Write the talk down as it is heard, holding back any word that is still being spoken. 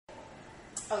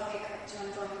Okay, great. Do you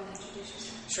want to go ahead and introduce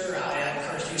yourself? Sure. Hi, I'm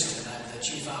Kurt Houston. I'm the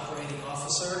Chief Operating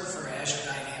Officer for Azure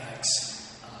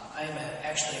Dynamics. I am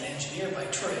actually an engineer by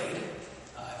trade.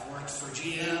 I've worked for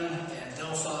GM and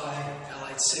Delphi,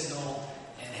 Allied Signal,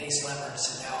 and Hayes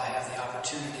Leverts, and now I have the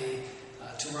opportunity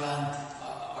to run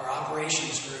our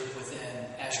operations group within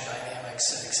Azure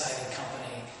Dynamics, an exciting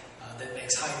company that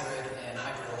makes hybrid and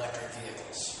hybrid electric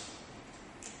vehicles.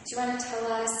 Do you want to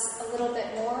tell us a little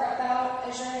bit more about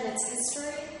Azure and its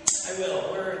history? I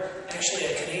will. We're actually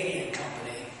a Canadian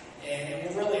company, and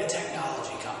we're really a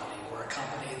technology company. We're a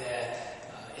company that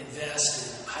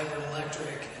invests in hybrid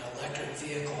electric and electric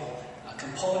vehicle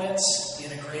components,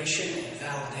 integration, and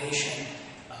validation,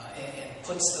 and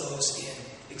puts those in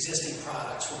existing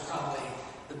products. We're probably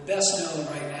the best known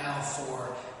right now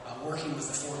for working with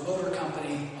the Ford Motor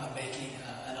Company on making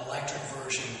an electric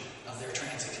version of their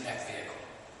Transit Connect vehicle.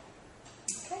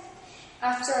 Okay.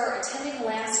 After attending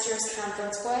last year's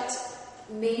conference, what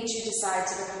made you decide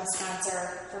to become a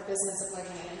sponsor for Business of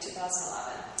Plugging In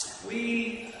 2011?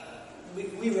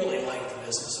 We really like the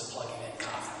Business of Plugging In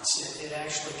conference. It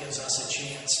actually gives us a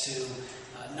chance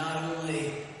to not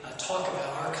only talk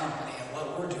about our company and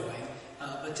what we're doing,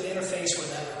 but to interface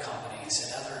with other companies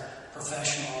and other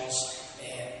professionals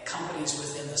and companies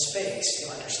within the space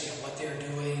to understand what they're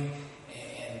doing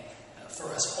and for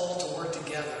us all to work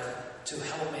together to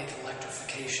help make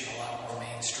electrification a lot more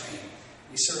mainstream.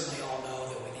 We certainly all know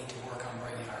that we need to work on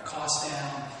bringing our costs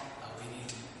down, we need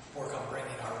to work on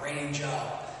bringing our range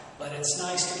up, but it's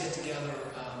nice to get together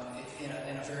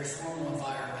in a very formal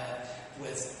environment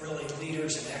with really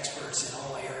leaders and experts in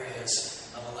all areas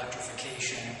of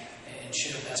electrification and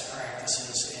share best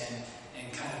practices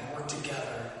and kind of work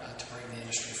together to bring the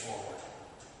industry forward.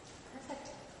 Perfect.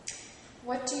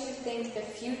 What do you think the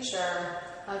future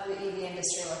of the EV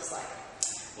industry looks like?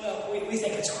 Well, we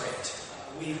think it's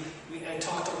great. I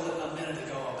talked a minute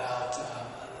ago about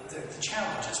the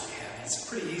challenges we have. It's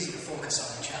pretty easy to focus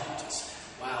on the challenges.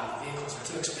 Wow, the vehicles are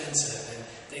too expensive and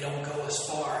they don't go as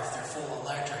far if they're full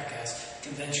electric as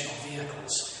conventional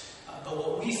vehicles. But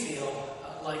what we feel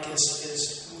like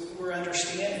is we're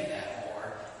understanding that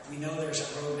more. We know there's a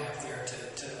roadmap there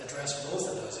to address both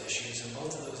of those issues, and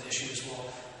both of those issues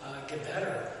will get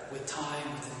better with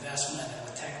time, with investment, and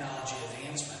with technology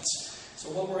advancements. So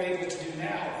what we're able to do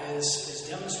now is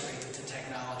demonstrate that the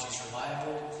technology is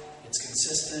reliable, it's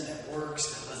consistent, it works,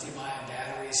 that lithium-ion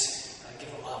batteries give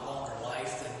a lot longer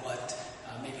life than what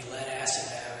maybe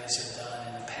lead-acid batteries have done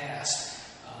in the past.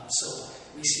 So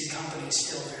we see companies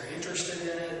still very interested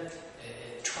in it,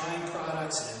 trying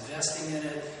products and investing in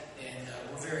it, and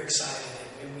we're very excited.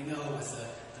 And we know with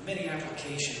the many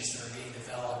applications that are being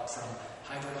developed, from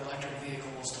hybrid electric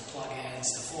vehicles to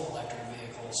plug-ins to full electric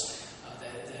vehicles,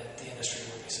 that the industry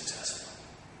will be successful.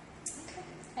 Okay.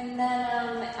 And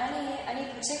then any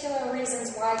particular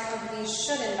reasons why companies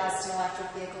should invest in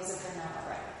electric vehicles if they're not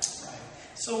already? Right.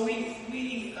 So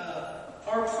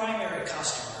our primary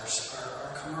customers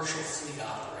are commercial fleet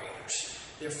operators.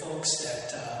 They're folks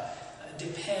that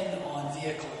depend on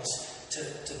vehicles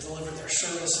to deliver their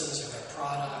services or their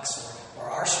products or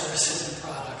our services and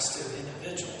products to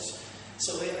individuals.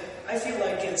 So I feel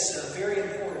like it's very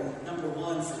important, number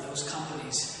one, for those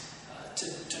companies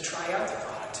to try out the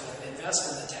product, to invest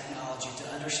in the technology, to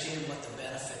understand what the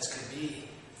benefits could be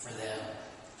for them,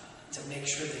 to make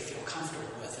sure they feel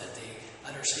comfortable with it, they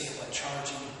understand what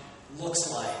charging looks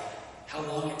like, how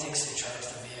long it takes to charge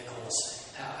the vehicles,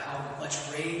 how much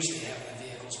range they have in the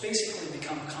vehicles, basically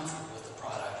become comfortable with the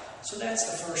product. So that's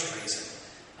the first reason.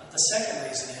 The second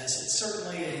reason is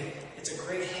it's a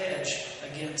great hedge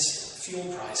against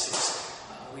fuel prices.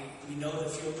 We know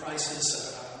that fuel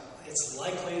prices, it's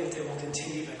likely that they will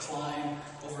continue to climb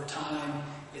over time.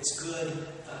 It's good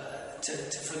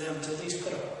for them to at least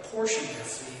put a portion of their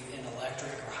fleet in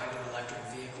electric or hybrid electric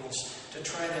vehicles to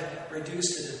try to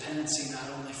reduce the dependency not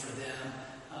only for them,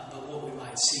 but what we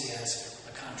might see as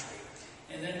a country.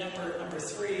 And then number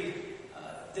three,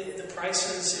 the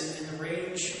prices and the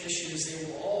range issues, they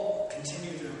will all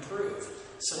continue to improve.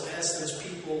 So as those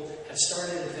people have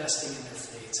started investing in their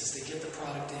fleets, as they get the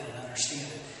product in and understand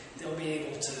it, they'll be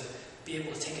able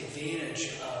to take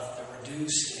advantage of the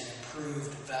reduced and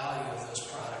improved value of those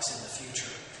products in the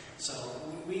future. So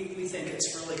we think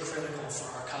it's really critical for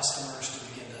our customers to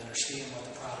begin to understand what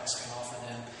the products can offer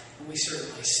them, and we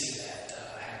certainly see that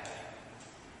happening.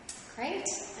 Great.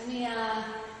 Any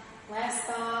last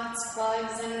thoughts,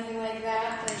 plugs, anything like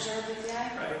that for Azure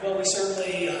BPI? Right. Well, we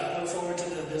certainly look forward to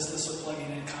the Business of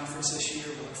Plugging In conference this year.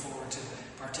 We look forward to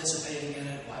participating in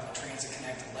it. We'll have a Transit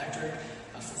Connect Electric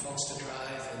for folks to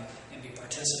drive and be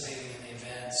participating in the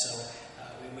event. So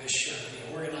we wish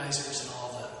the organizers